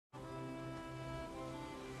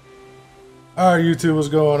Alright, YouTube, what's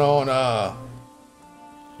going on?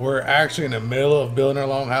 We're actually in the middle of building our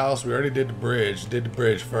longhouse. We already did the bridge. Did the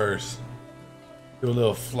bridge first. Do a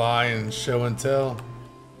little flying show and tell.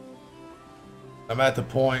 I'm at the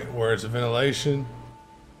point where it's ventilation.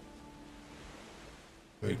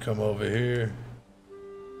 We come over here.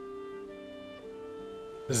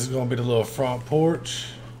 This is gonna be the little front porch.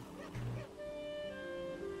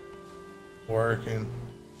 Working.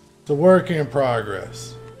 It's a work in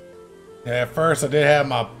progress. Yeah, at first I did have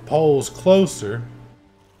my poles closer.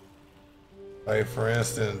 Like for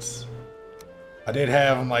instance, I did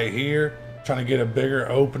have them like here, trying to get a bigger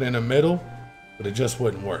open in the middle, but it just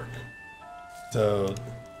wouldn't work. So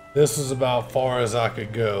this is about far as I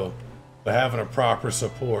could go, but having a proper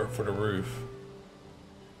support for the roof.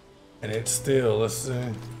 And it's still, let's see,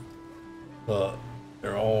 look,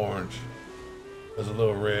 they're orange. There's a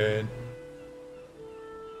little red.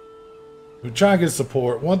 We try and get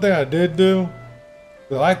support. One thing I did do,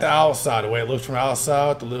 I like the outside, the way it looks from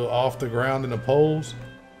outside, the little off the ground and the poles.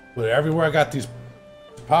 But everywhere I got these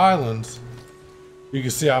pylons, you can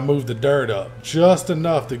see I moved the dirt up just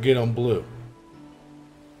enough to get them blue.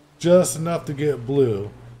 Just enough to get blue.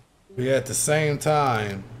 But at the same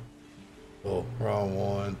time, oh, wrong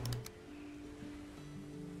one.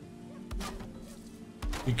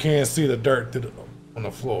 You can't see the dirt on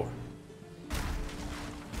the floor.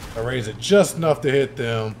 I raised it just enough to hit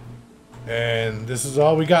them, and this is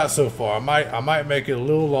all we got so far. I might make it a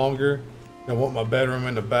little longer. I want my bedroom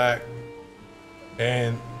in the back,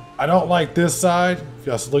 and I don't like this side. If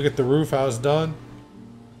y'all look at the roof, how it's done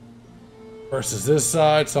versus this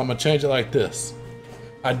side, so I'm gonna change it like this.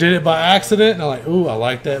 I did it by accident, and I'm like, ooh, I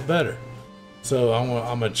like that better. So I'm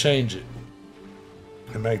gonna change it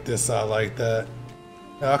and make this side like that.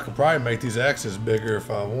 Now, I could probably make these axes bigger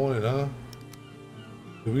if I wanted, huh?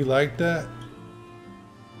 Do we like that?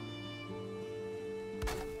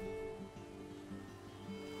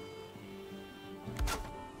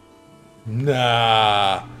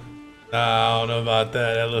 Nah, I don't know about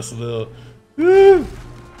that. That looks a little.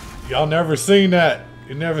 Y'all never seen that.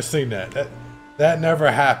 You never seen that. That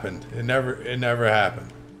never happened. It never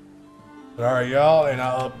happened. But all right, y'all, and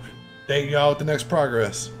I'll update y'all with the next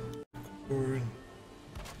progress. All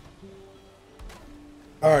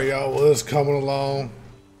right, y'all. Well, it's coming along.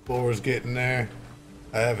 Floor's getting there.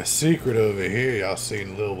 I have a secret over here y'all seen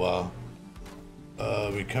in a little while.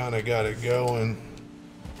 We kind of got it going.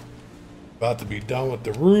 About to be done with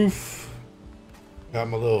the roof. Got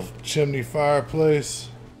my little chimney fireplace.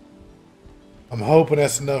 I'm hoping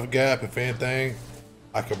that's enough gap. If anything,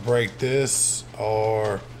 I could break this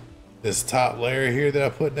or this top layer here that I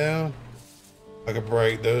put down. I could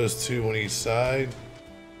break those two on each side.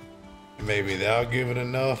 And maybe that'll give it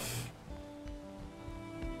enough.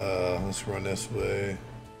 Let's run this way.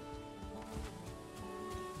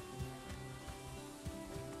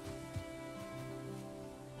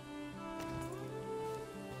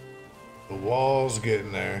 The wall's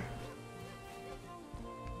getting there.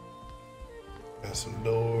 Got some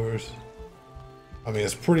doors. I mean,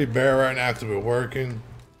 it's pretty bare right now because we're working.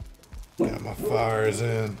 Got my fires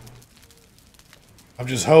in. I'm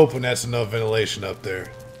just hoping that's enough ventilation up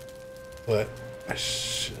there. But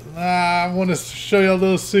I want to show you a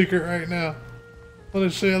little secret right now. I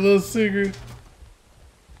want to show you a little secret.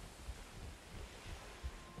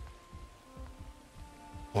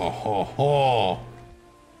 Oh ho ho.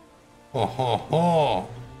 Oh ho ho.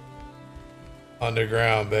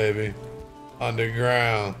 Underground, baby.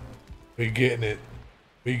 Underground. We getting it.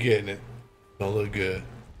 We getting it. Gonna look good.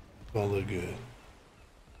 Gonna look good.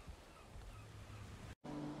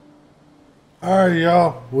 Alright,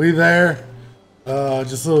 y'all. We there.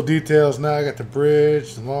 Just little details now. I got the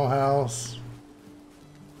bridge, the longhouse.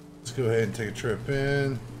 Let's go ahead and take a trip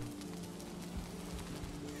in.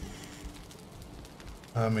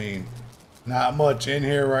 I mean, not much in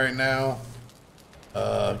here right now.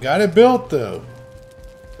 Got it built though.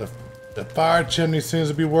 The fire chimney seems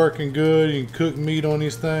to be working good. You can cook meat on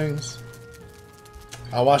these things.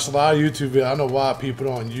 I watched a lot of YouTube videos. I don't know why people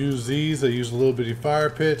don't use these. They use little bitty fire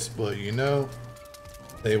pits, but you know,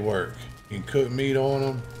 they work. You can cook meat on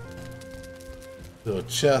them. Little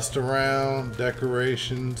chest around,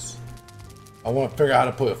 decorations. I want to figure out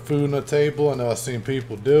how to put food on the table. I know I've seen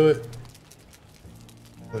people do it.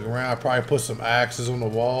 Look around, probably put some axes on the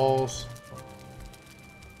walls.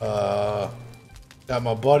 Got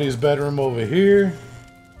my buddy's bedroom over here.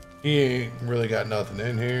 He ain't really got nothing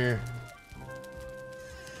in here.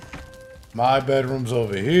 My bedroom's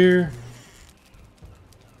over here.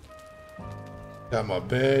 Got my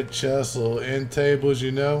bed, chest, little end tables,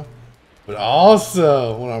 you know. But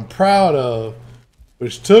also, what I'm proud of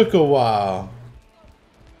which took a while,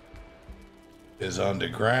 is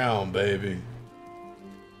underground, baby.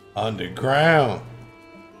 Underground.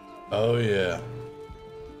 Oh yeah.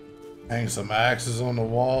 Hang some axes on the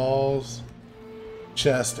walls.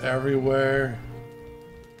 Chest everywhere.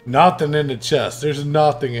 Nothing in the chest. There's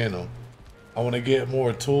nothing in them. I want to get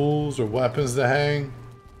more tools or weapons to hang.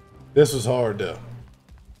 This was hard though.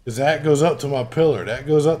 Because that goes up to my pillar. That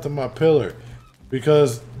goes up to my pillar.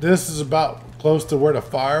 Because this is about close to where the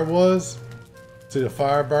fire was. See the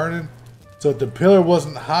fire burning? So if the pillar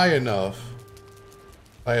wasn't high enough,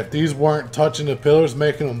 like if these weren't touching the pillars,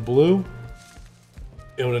 making them blue,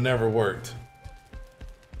 it would have never worked.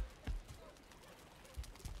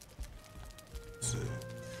 Let's see.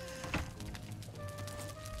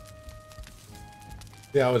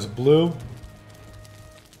 See how it's blue?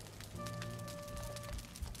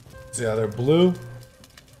 See how they're blue?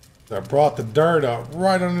 So I brought the dirt up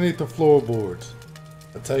right underneath the floorboards.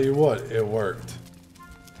 I'll tell you what, it worked.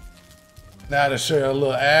 Now to show you the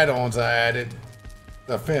little add-ons I added.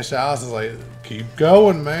 I finished the house, I was like, keep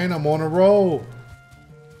going, man, I'm on a roll.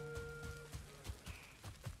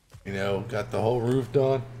 You know, got the whole roof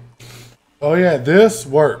done. Oh yeah, this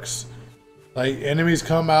works. Like, enemies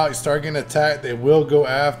come out, you start getting attacked, they will go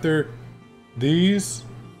after these,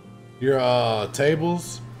 your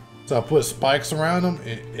tables. So I put spikes around them,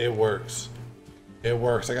 it works. It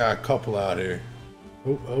works, I got a couple out here.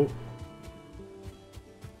 Oh.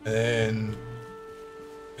 And then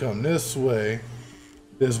come this way.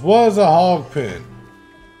 This was a hog pen.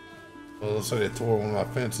 Well, looks like they tore one of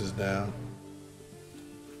my fences down.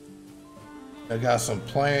 I got some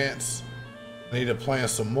plants. I need to plant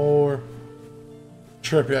some more.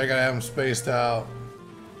 Trippy, I gotta have them spaced out.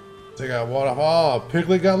 So I got water. Oh,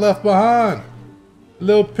 Piglet got left behind.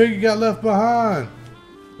 Little piggy got left behind.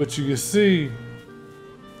 But you can see,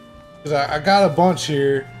 because I got a bunch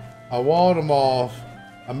here. I walled them off.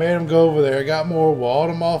 I made them go over there. I got more, walled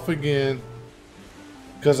them off again.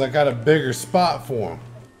 Because I got a bigger spot for them.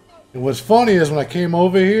 And what's funny is when I came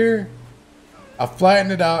over here, I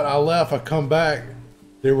flattened it out, I left, I come back,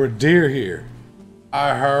 there were deer here.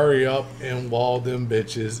 I hurry up and walled them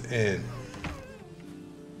bitches in.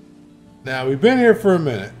 Now we've been here for a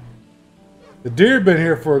minute. The deer been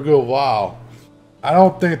here for a good while. I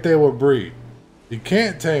don't think they will breed. You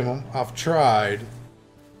can't tame them, I've tried.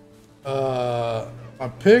 My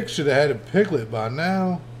pig should have had a piglet by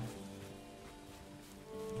now.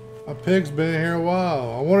 My pig's been in here a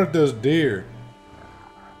while. I wonder if those deer.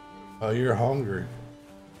 Oh, you're hungry.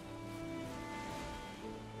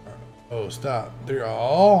 Oh, stop. They're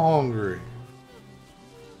all hungry.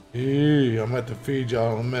 Eee, I'm going to have to feed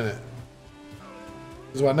y'all in a minute.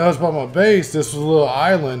 Because what I noticed about my base, this was a little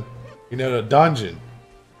island, you know, the dungeon.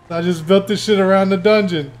 So I just built this shit around the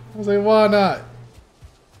dungeon. I was like, why not?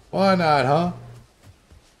 Why not, huh?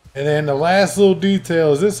 And then the last little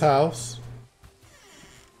detail is this house.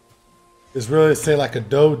 It's really, say, like a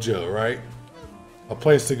dojo, right? A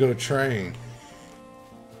place to go train.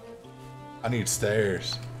 I need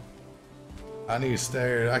stairs. I need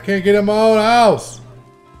stairs. I can't get in my own house.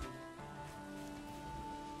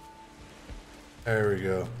 There we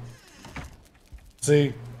go.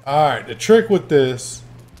 See, all right, the trick with this,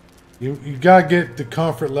 you gotta get the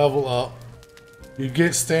comfort level up. You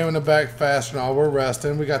get stamina back faster. Now we're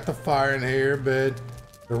resting. We got the fire in here, bed,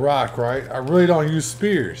 the rock, right? I really don't use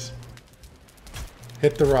spears.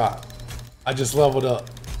 Hit the rock. I just leveled up.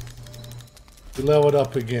 We leveled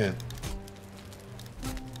up again.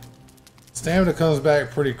 Stamina comes back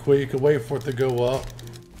pretty quick. You can wait for it to go up.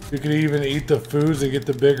 You could even eat the foods and get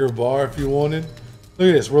the bigger bar if you wanted. Look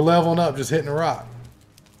at this. We're leveling up just hitting the rock.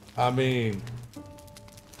 I mean,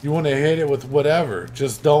 you want to hit it with whatever.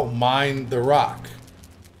 Just don't mine the rock.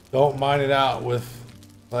 Don't mine it out with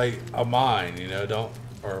like a mine, you know, don't,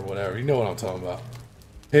 or whatever. You know what I'm talking about.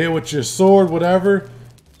 Hit it with your sword, whatever.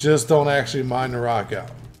 Just don't actually mine the rock out.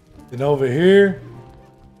 Then over here,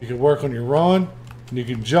 you can work on your run and you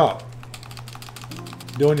can jump.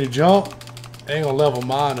 Doing your jump, ain't gonna level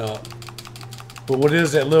mine up. But what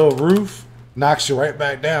is that little roof? Knocks you right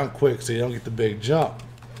back down quick so you don't get the big jump.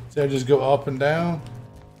 See, I just go up and down.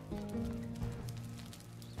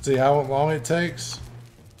 See how long it takes?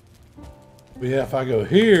 But yeah, if I go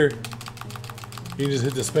here, you just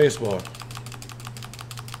hit the space bar.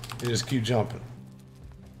 You just keep jumping.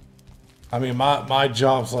 I mean, my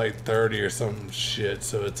jump's like 30 or some shit,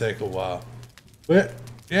 so it'll take a while. But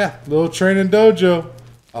yeah, little training dojo.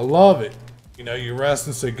 I love it. You know, you're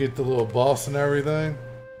resting so you get the little buffs and everything.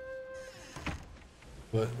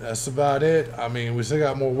 But that's about it. I mean, we still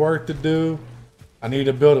got more work to do. I need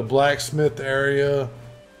to build a blacksmith area.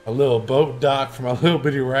 a little boat dock for my little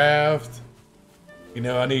bitty raft. You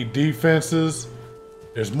know, I need defenses.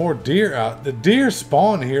 There's more deer out. The deer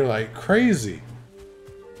spawn here like crazy.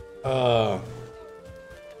 Probably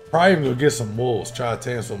even go get some wolves. Try to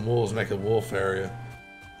tame some wolves, make a wolf area.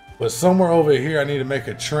 But somewhere over here, I need to make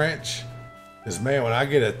a trench. Because, man, when I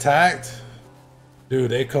get attacked,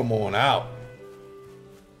 dude, they come on out.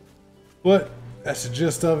 But that's the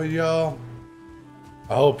gist of it, y'all.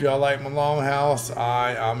 I hope y'all like my longhouse.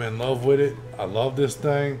 I'm in love with it. I love this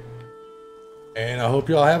thing. And I hope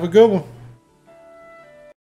y'all have a good one.